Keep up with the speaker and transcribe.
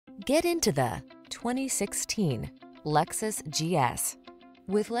Get into the 2016 Lexus GS.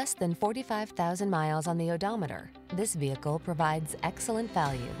 With less than 45,000 miles on the odometer, this vehicle provides excellent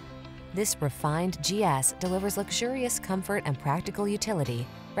value. This refined GS delivers luxurious comfort and practical utility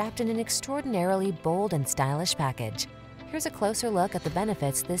wrapped in an extraordinarily bold and stylish package. Here's a closer look at the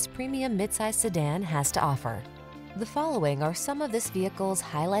benefits this premium midsize sedan has to offer. The following are some of this vehicle's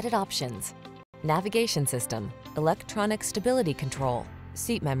highlighted options: navigation system, electronic stability control,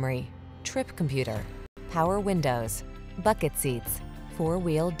 seat memory, trip computer, power windows, bucket seats,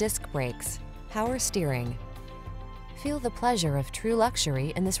 four-wheel disc brakes, power steering. Feel the pleasure of true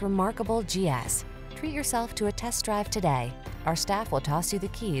luxury in this remarkable GS. Treat yourself to a test drive today. Our staff will toss you the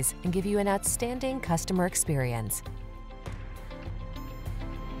keys and give you an outstanding customer experience.